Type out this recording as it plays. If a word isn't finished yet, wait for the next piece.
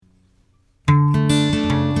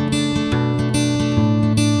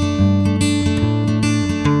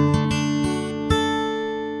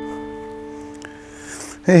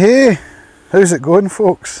Hey, how's it going,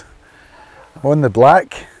 folks? I'm on the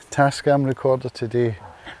black Tascam recorder today.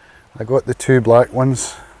 I got the two black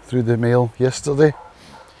ones through the mail yesterday,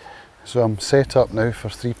 so I'm set up now for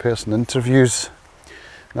three-person interviews.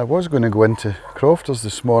 And I was going to go into Crofters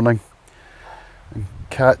this morning and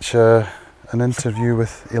catch an interview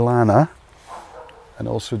with Ilana and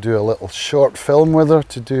also do a little short film with her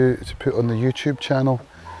to put on the YouTube channel,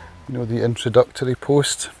 you know, the introductory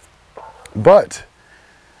post. But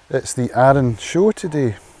it's the Arran show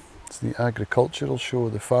today. It's the agricultural show,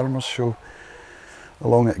 the farmers show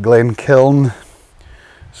along at Glenkiln.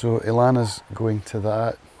 So Ilana's going to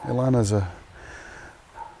that. Ilana's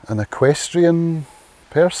an equestrian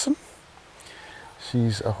person.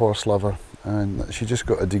 She's a horse lover and she just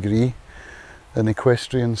got a degree in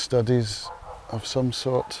equestrian studies of some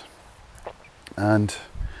sort, and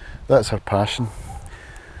that's her passion.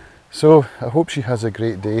 So I hope she has a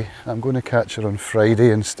great day. I'm going to catch her on Friday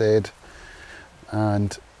instead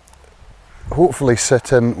and hopefully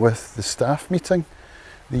sit in with the staff meeting.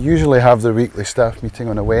 They usually have their weekly staff meeting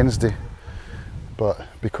on a Wednesday, but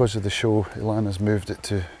because of the show, Ilana's moved it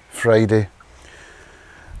to Friday.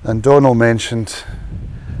 And Donald mentioned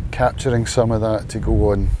capturing some of that to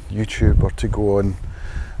go on YouTube or to go on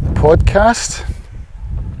the podcast.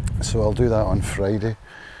 So I'll do that on Friday.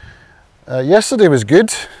 Yesterday was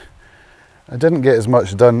good. I didn't get as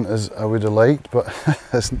much done as I would have liked, but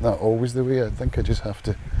isn't that always the way? I think I just have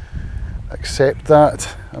to accept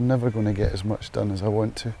that. I'm never going to get as much done as I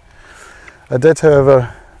want to. I did,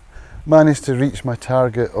 however, manage to reach my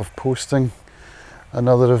target of posting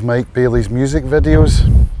another of Mike Bailey's music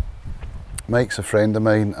videos. Mike's a friend of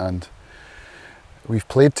mine and we've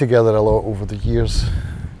played together a lot over the years.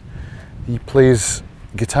 He plays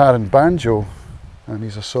guitar and banjo, and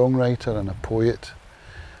he's a songwriter and a poet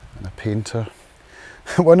and a painter.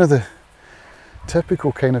 One of the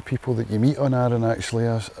typical kind of people that you meet on Arran, actually,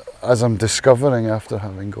 as I'm discovering after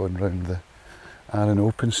having gone round the Arran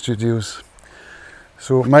Open Studios.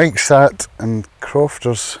 So Mike sat in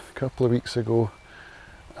Crofters a couple of weeks ago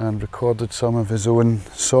and recorded some of his own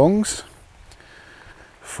songs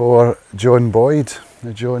for John Boyd.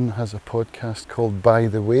 Now, John has a podcast called By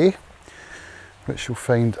the Way, which you'll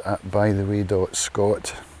find at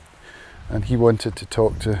bytheway.scot. And he wanted to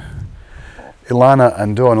talk to Ilana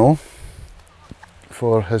and Donald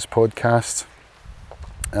for his podcast,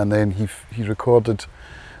 and then he recorded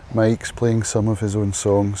Mike's playing some of his own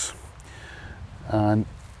songs, and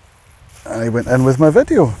I went in with my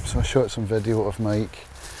video. So I shot some video of Mike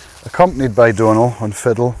accompanied by Donald on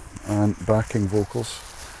fiddle and backing vocals,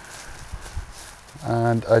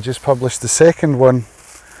 and I just published the second one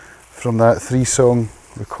from that 3-song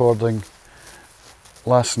recording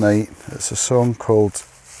last night. It's a song called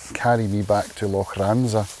Carry Me Back to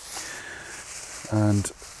Lochranza,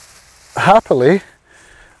 and happily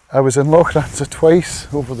I was in Lochranza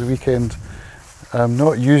twice over the weekend. I'm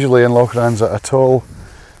not usually in Lochranza at all,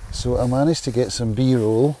 so I managed to get some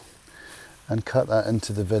B-roll and cut that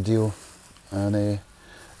into the video, and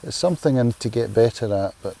it's something I need to get better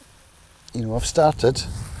at, but you know, I've started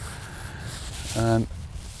and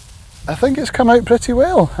I think it's come out pretty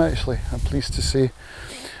well, actually, I'm pleased to say.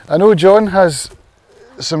 I know John has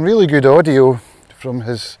some really good audio from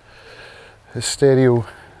his stereo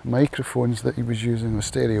microphones that he was using, a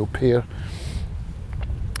stereo pair,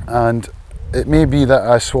 and it may be that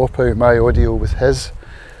I swap out my audio with his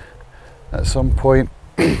at some point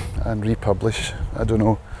and republish. I don't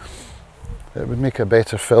know, it would make a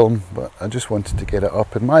better film, but I just wanted to get it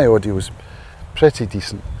up, and my audio was pretty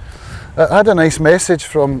decent. I had a nice message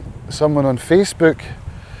from someone on Facebook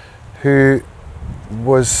who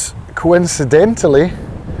was coincidentally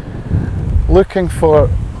looking for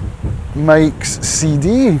Mike's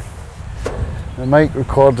CD. And Mike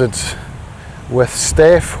recorded with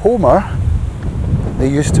Steph Homer. They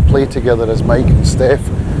used to play together as Mike and Steph,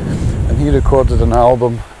 and he recorded an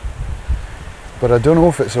album, but I don't know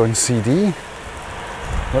if it's on CD.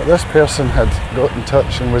 But this person had got in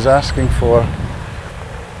touch and was asking for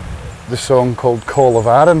the song called Call of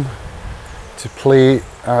Arran to play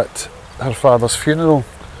at her father's funeral,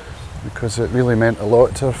 because it really meant a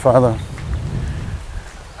lot to her father.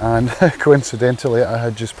 And coincidentally I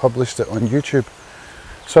had just published it on YouTube.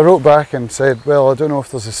 So I wrote back and said, well, I don't know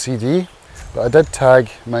if there's a CD, but I did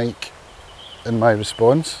tag Mike in my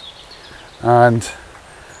response and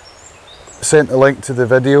sent a link to the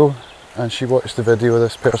video, and she watched the video of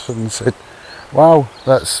this person and said, wow,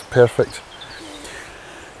 that's perfect.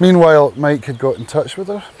 Meanwhile, Mike had got in touch with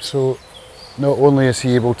her, so not only is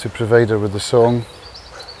he able to provide her with the song,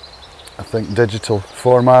 I think digital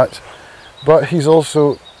format, but he's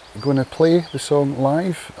also going to play the song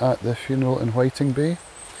live at the funeral in Whiting Bay.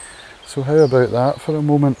 So how about that for a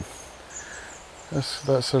moment?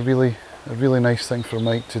 That's a really nice thing for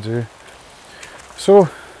Mike to do. So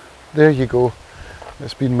there you go.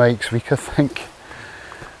 It's been Mike's week, I think.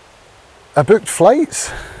 I booked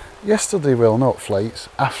flights yesterday. Well, not flights,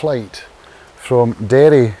 a flight from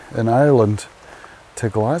Derry in Ireland to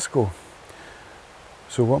Glasgow.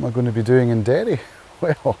 So what am I going to be doing in Derry?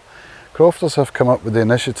 Well, Crofters have come up with the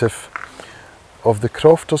initiative of the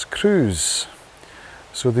Crofters Cruise.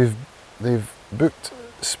 So they've booked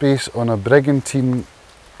space on a brigantine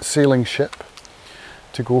sailing ship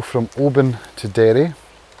to go from Oban to Derry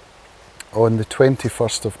on the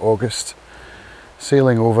 21st of August.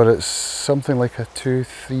 Sailing over, it's something like a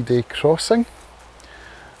 2-3 day crossing,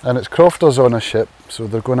 and it's Crofters on a ship, so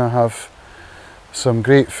they're going to have some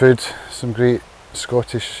great food, some great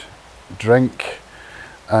Scottish drink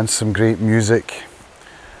and some great music.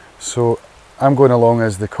 So I'm going along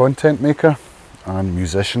as the content maker and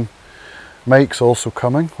musician. Mike's also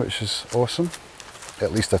coming, which is awesome.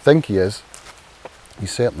 At least I think he is.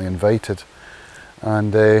 He's certainly invited.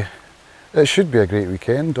 And it should be a great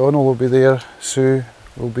weekend. Donald will be there, Sue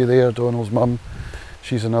will be there, Donald's mum.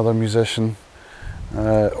 She's another musician.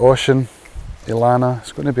 Ocean, Ilana.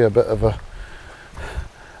 It's going to be a bit of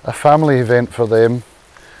a family event for them,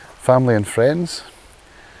 family and friends.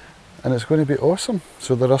 And it's going to be awesome.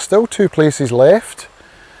 So there are still 2 places left.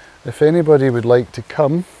 If anybody would like to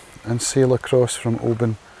come and sail across from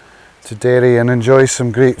Oban to Derry and enjoy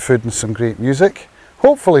some great food and some great music,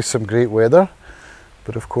 hopefully some great weather,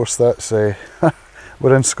 but of course that's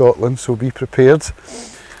we're in Scotland, so be prepared.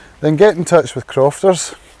 Then get in touch with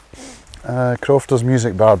Crofters,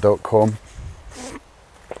 croftersmusicbar.com.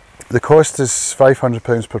 The cost is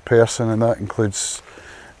 £500 per person, and that includes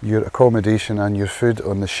your accommodation and your food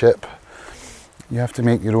on the ship. You have to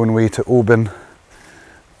make your own way to Oban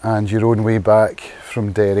and your own way back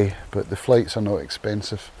from Derry, but the flights are not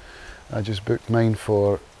expensive. I just booked mine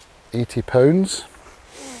for £80,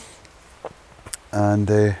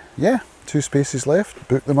 and yeah, 2 spaces left.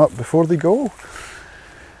 Book them up before they go.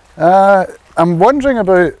 I'm wondering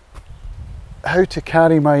about how to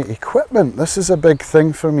carry my equipment. This is a big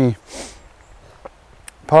thing for me.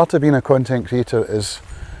 Part of being a content creator is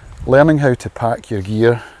learning how to pack your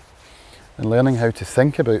gear and learning how to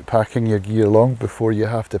think about packing your gear long before you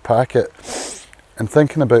have to pack it, and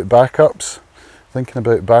thinking about backups, thinking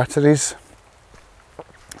about batteries,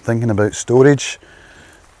 thinking about storage,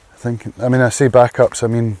 I say backups, I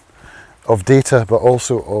mean of data, but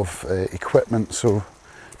also of equipment, so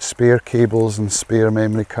spare cables and spare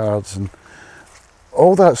memory cards and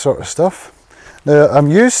all that sort of stuff. Now, I'm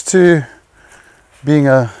used to being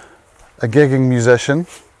a gigging musician.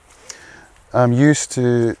 I'm used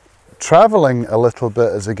to travelling a little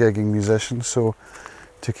bit as a gigging musician, so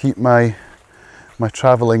to keep my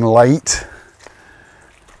travelling light.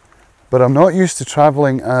 But I'm not used to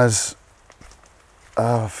travelling as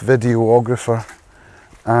a videographer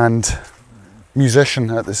and musician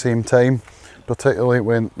at the same time, particularly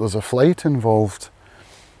when there's a flight involved.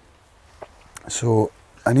 So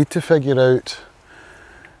I need to figure out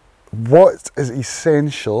what is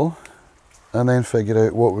essential, and then figure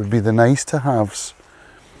out what would be the nice to haves,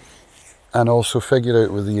 and also figure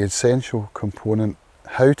out with the essential component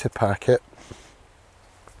how to pack it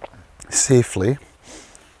safely,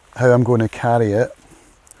 how I'm going to carry it,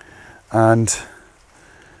 and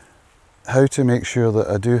how to make sure that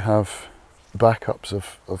I do have backups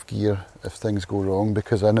of gear if things go wrong,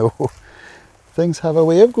 because I know things have a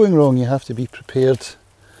way of going wrong. You have to be prepared.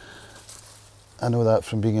 I know that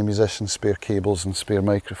from being a musician. Spare cables and spare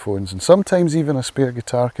microphones, and sometimes even a spare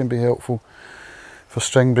guitar can be helpful for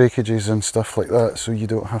string breakages and stuff like that, so you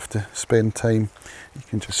don't have to spend time. You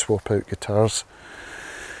can just swap out guitars.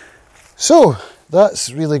 So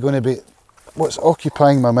that's really going to be what's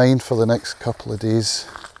occupying my mind for the next couple of days: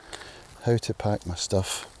 how to pack my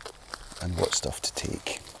stuff and what stuff to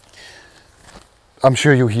take. I'm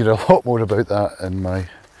sure you'll hear a lot more about that in my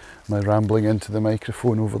rambling into the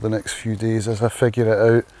microphone over the next few days as I figure it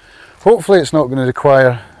out. Hopefully it's not going to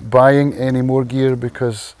require buying any more gear,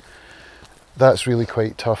 because that's really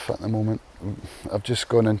quite tough at the moment. I've just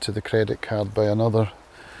gone into the credit card by another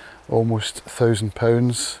almost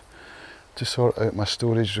 £1,000 to sort out my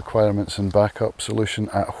storage requirements and backup solution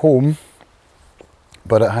at home,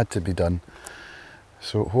 but it had to be done.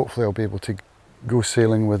 So hopefully I'll be able to go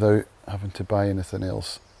sailing without having to buy anything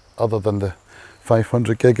else other than the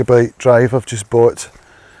 500 gigabyte drive I've just bought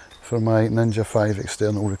for my Ninja 5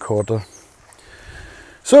 external recorder.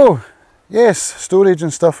 So yes, storage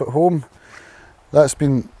and stuff at home. That's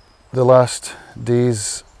been the last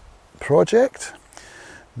day's project.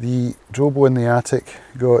 The Drobo in the attic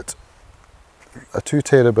got a 2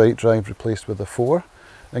 terabyte drive replaced with a 4,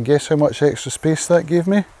 and guess how much extra space that gave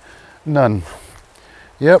me? None.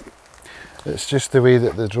 Yep, it's just the way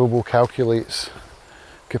that the Drobo calculates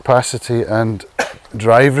capacity and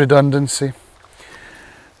drive redundancy.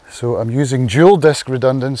 So I'm using dual disk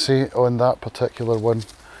redundancy on that particular one,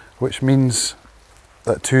 which means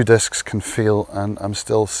that 2 disks can fail and I'm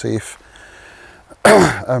still safe.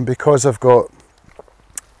 And because I've got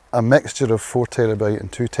a mixture of 4 terabyte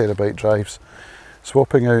and 2 terabyte drives,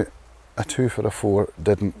 swapping out a 2 for a 4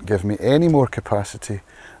 didn't give me any more capacity.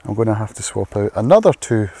 I'm going to have to swap out another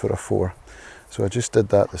 2 for a 4. So I just did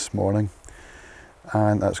that this morning,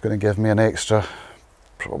 and that's going to give me an extra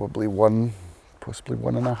probably 1, possibly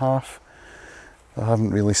 1.5. I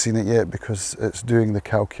haven't really seen it yet because it's doing the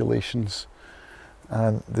calculations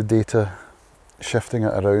and the data, shifting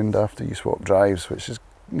it around after you swap drives, which is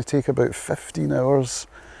going to take about 15 hours.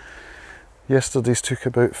 Yesterday's took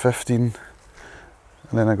about 15,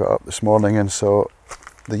 and then I got up this morning and saw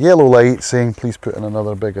the yellow light saying please put in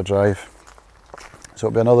another bigger drive. So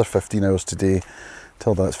it'll be another 15 hours today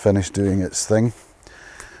till that's finished doing its thing.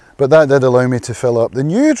 But that did allow me to fill up the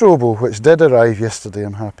new Drobo, which did arrive yesterday,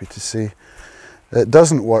 I'm happy to say. It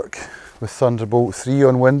doesn't work with Thunderbolt 3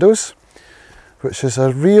 on Windows, which is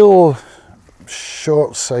a real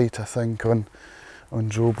short sight, I think, on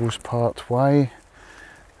Drobo's part. Why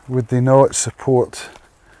would they not support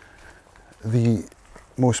the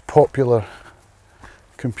most popular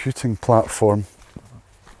computing platform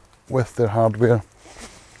with their hardware?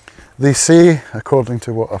 They say, according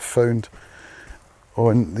to what I've found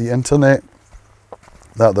on the internet,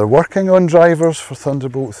 that they're working on drivers for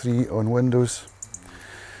Thunderbolt 3 on Windows.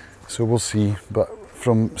 So we'll see, but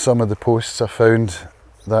from some of the posts I found,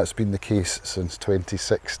 that's been the case since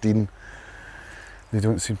 2016. They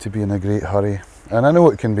don't seem to be in a great hurry. And I know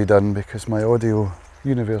it can be done because my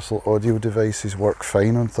universal audio devices work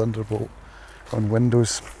fine on Thunderbolt on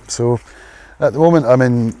Windows. So at the moment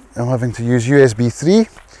I'm having to use USB 3,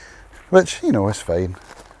 which, you know, is fine.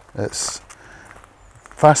 It's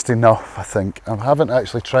fast enough, I think. I haven't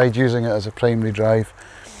actually tried using it as a primary drive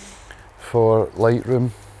for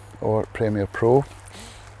Lightroom or Premiere Pro,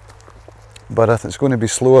 but I think it's going to be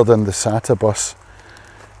slower than the SATA bus,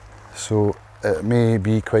 so it may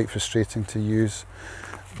be quite frustrating to use.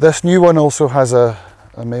 This new one also has a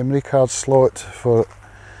memory card slot for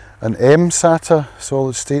an M-SATA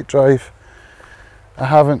solid state drive. I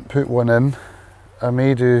haven't put one in. I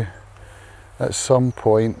may do at some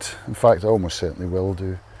point. In fact, I almost certainly will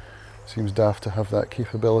do. Seems daft to have that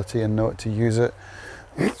capability and not to use it.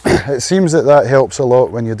 It seems that helps a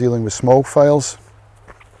lot when you're dealing with small files,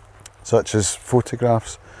 such as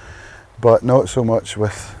photographs, but not so much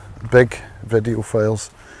with big video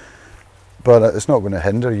files. But it's not going to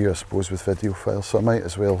hinder you, I suppose, with video files, so I might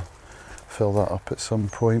as well fill that up at some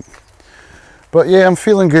point. But yeah, I'm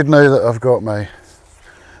feeling good now that I've got my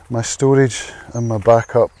storage and my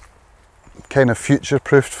backup kind of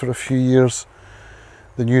future-proofed for a few years.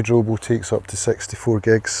 The new Drobo takes up to 64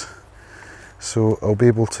 gigs, so I'll be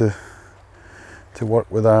able to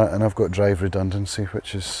work with that, and I've got drive redundancy,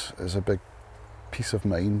 which is a big peace of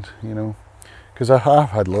mind, you know, because I have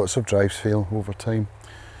had lots of drives fail over time.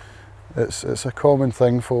 It's a common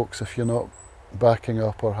thing, folks. If you're not backing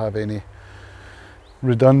up or have any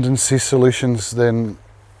redundancy solutions, then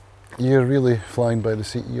you're really flying by the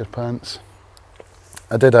seat of your pants.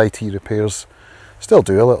 I did IT repairs, still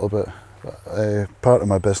do a little bit. Part of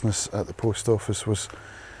my business at the post office was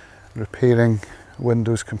repairing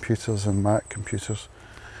Windows computers and Mac computers.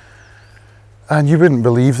 And you wouldn't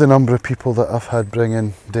believe the number of people that I've had bring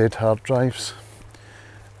in dead hard drives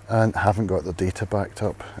and haven't got their data backed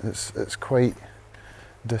up. It's quite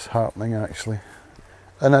disheartening, actually.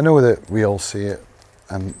 And I know that we all say it,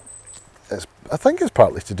 and I think it's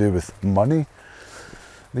partly to do with money.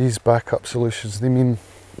 These backup solutions, they mean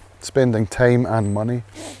spending time and money,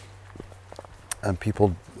 and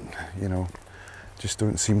people, you know, just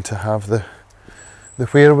don't seem to have the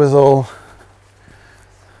wherewithal.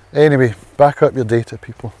 Anyway, back up your data,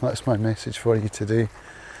 people. That's my message for you today.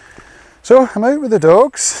 So I'm out with the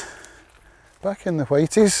dogs, back in the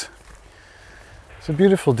Whities. It's a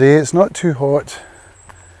beautiful day. It's not too hot.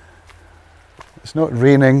 It's not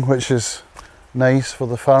raining, which is nice for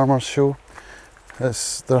the farmers' show.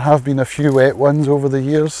 There have been a few wet ones over the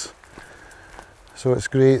years, so it's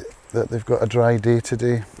great that they've got a dry day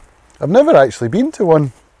today. I've never actually been to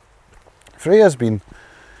one. Freya's been,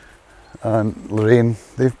 and Lorraine,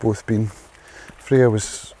 they've both been. Freya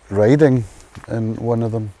was riding in one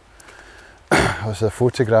of them. There was a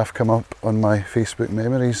photograph come up on my Facebook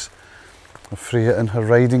memories Freya in her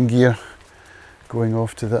riding gear going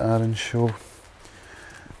off to the Arran show.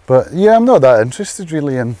 But yeah, I'm not that interested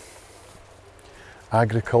really in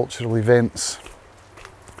agricultural events.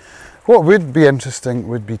 What would be interesting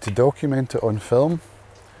would be to document it on film,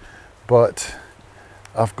 but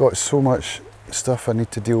I've got so much stuff I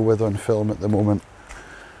need to deal with on film at the moment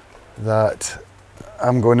that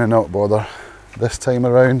I'm going to not bother this time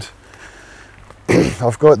around.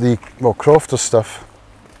 I've got the Crofter stuff.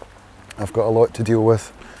 I've got a lot to deal with,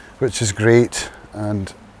 which is great,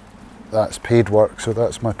 and that's paid work, so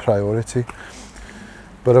that's my priority.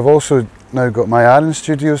 But I've also now got my Arran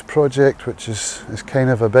Studios project, which is kind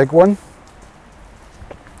of a big one.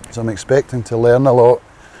 So I'm expecting to learn a lot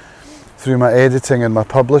through my editing and my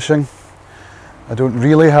publishing. I don't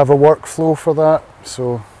really have a workflow for that,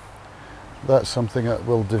 so that's something that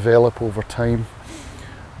will develop over time.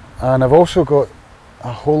 And I've also got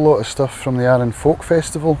a whole lot of stuff from the Arran Folk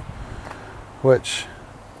Festival, which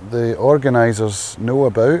the organisers know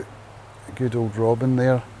about. Good old Robin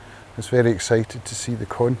there is very excited to see the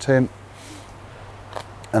content,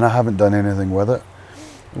 and I haven't done anything with it.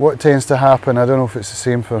 What tends to happen, I don't know if it's the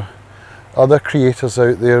same for other creators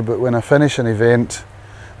out there, but when I finish an event,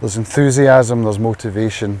 there's enthusiasm, there's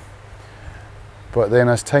motivation, but then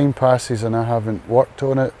as time passes and I haven't worked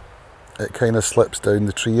on it, it kind of slips down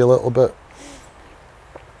the tree a little bit,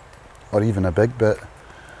 or even a big bit.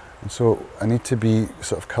 And so I need to be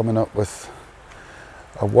sort of coming up with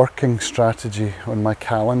a working strategy on my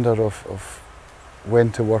calendar of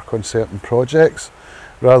when to work on certain projects,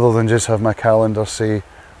 rather than just have my calendar say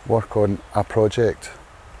work on a project.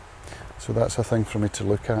 So that's a thing for me to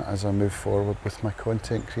look at as I move forward with my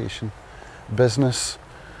content creation business,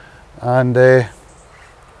 and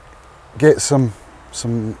get some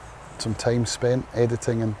time spent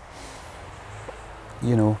editing and,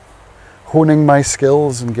 you know, honing my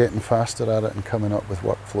skills and getting faster at it and coming up with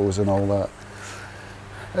workflows and all that.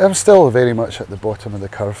 I'm still very much at the bottom of the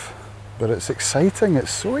curve, but it's exciting.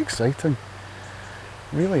 It's so exciting.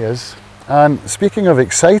 It really is. And speaking of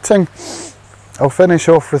exciting, I'll finish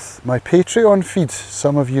off with my Patreon feed.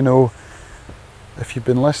 Some of you know, if you've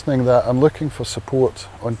been listening, that I'm looking for support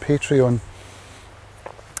on Patreon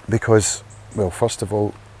because, well, first of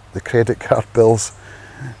all, the credit card bills,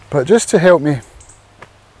 but just to help me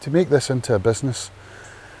to make this into a business.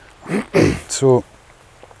 So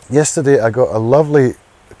yesterday I got a lovely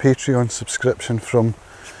Patreon subscription from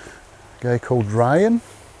a guy called Ryan.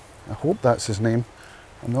 I hope that's his name.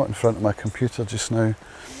 I'm not in front of my computer just now.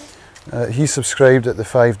 He subscribed at the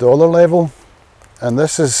 $5 level, and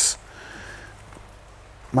this is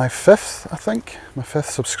my fifth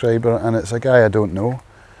subscriber, and it's a guy I don't know.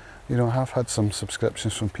 You know, I have had some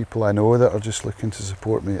subscriptions from people I know that are just looking to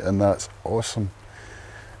support me, and that's awesome.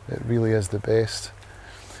 It really is the best.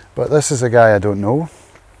 But this is a guy I don't know,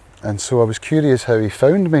 and so I was curious how he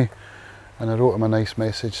found me, and I wrote him a nice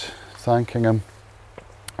message thanking him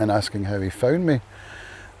and asking how he found me.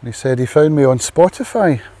 And he said he found me on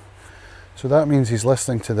Spotify. So that means he's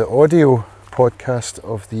listening to the audio podcast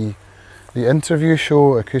of the interview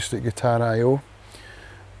show, Acoustic Guitar I.O.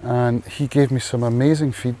 And he gave me some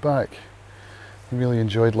amazing feedback. He really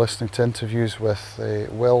enjoyed listening to interviews with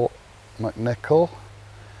Will McNichol,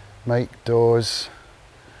 Mike Dawes,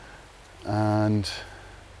 and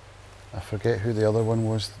I forget who the other one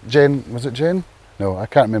was. Jen, was it Jen? No, I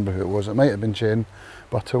can't remember who it was. It might have been Jen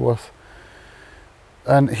Butterworth.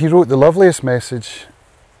 And he wrote the loveliest message,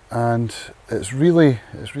 and it's really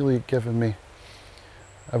given me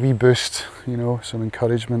a wee boost, you know, some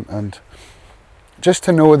encouragement, and just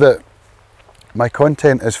to know that my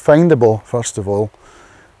content is findable, first of all,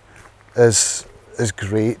 is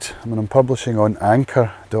great. I mean, I'm publishing on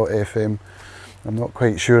Anchor.fm. I'm not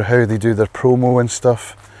quite sure how they do their promo and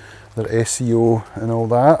stuff, their SEO and all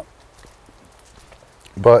that,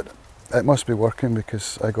 but it must be working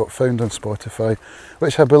because I got found on Spotify,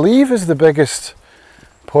 which I believe is the biggest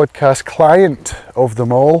podcast client of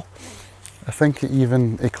them all. I think it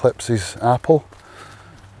even eclipses Apple.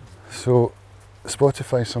 So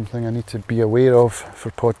Spotify is something I need to be aware of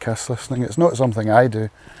for podcast listening. It's not something I do.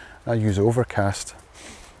 I use Overcast.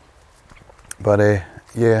 But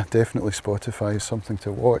yeah, definitely Spotify is something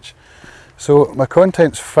to watch. So my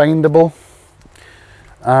content's findable,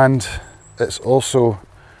 and it's also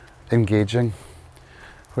engaging,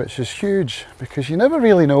 which is huge because you never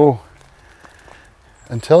really know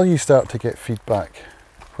until you start to get feedback,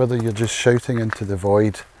 whether you're just shouting into the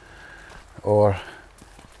void, or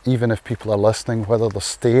even if people are listening, whether they're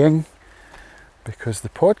staying, because the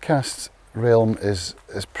podcast realm is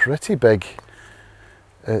pretty big.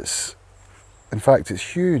 In fact,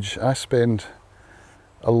 it's huge. I spend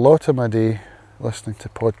a lot of my day listening to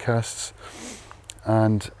podcasts,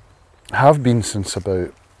 and have been since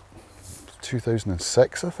about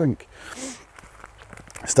 2006, I think.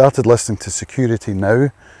 I started listening to Security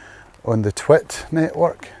Now on the Twit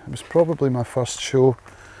network. It was probably my first show,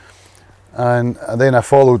 and then I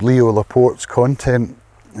followed Leo Laporte's content.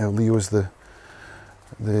 Leo's the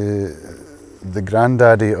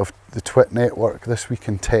granddaddy of the Twit network, This Week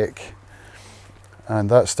in Tech, and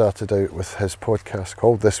that started out with his podcast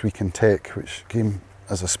called This Week in Tech, which came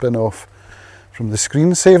as a spin-off from The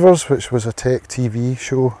Screensavers, which was a tech TV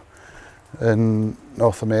show in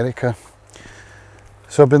North America.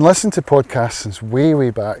 So I've been listening to podcasts since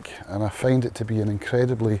way back, and I find it to be an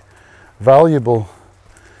incredibly valuable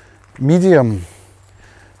medium.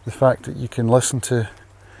 The fact that you can listen to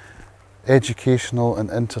educational and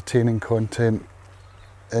entertaining content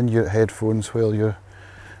in your headphones while you're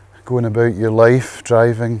going about your life,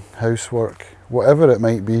 driving, housework, whatever it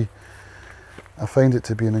might be. I find it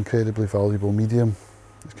to be an incredibly valuable medium.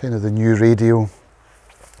 It's kind of the new radio,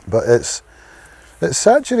 but it's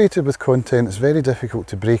saturated with content. It's very difficult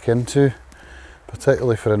to break into,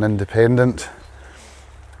 particularly for an independent.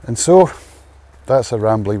 And so that's a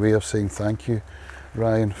rambly way of saying thank you,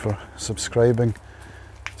 Ryan, for subscribing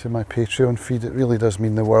to my Patreon feed. It really does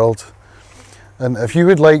mean the world. And if you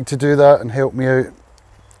would like to do that and help me out,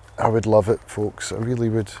 I would love it, folks. I really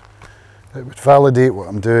would. It would validate what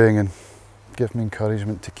I'm doing and give me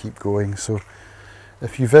encouragement to keep going. So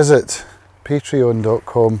if you visit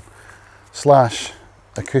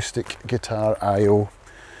patreon.com/acousticguitar.io,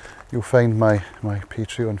 you'll find my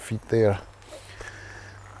Patreon feed there.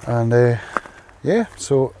 And yeah,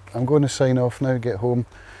 so I'm going to sign off now, get home,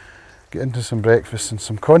 get into some breakfast and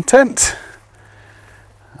some content,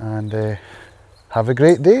 and have a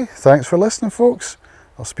great day. Thanks for listening, folks.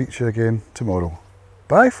 I'll speak to you again tomorrow.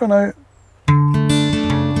 Bye for now.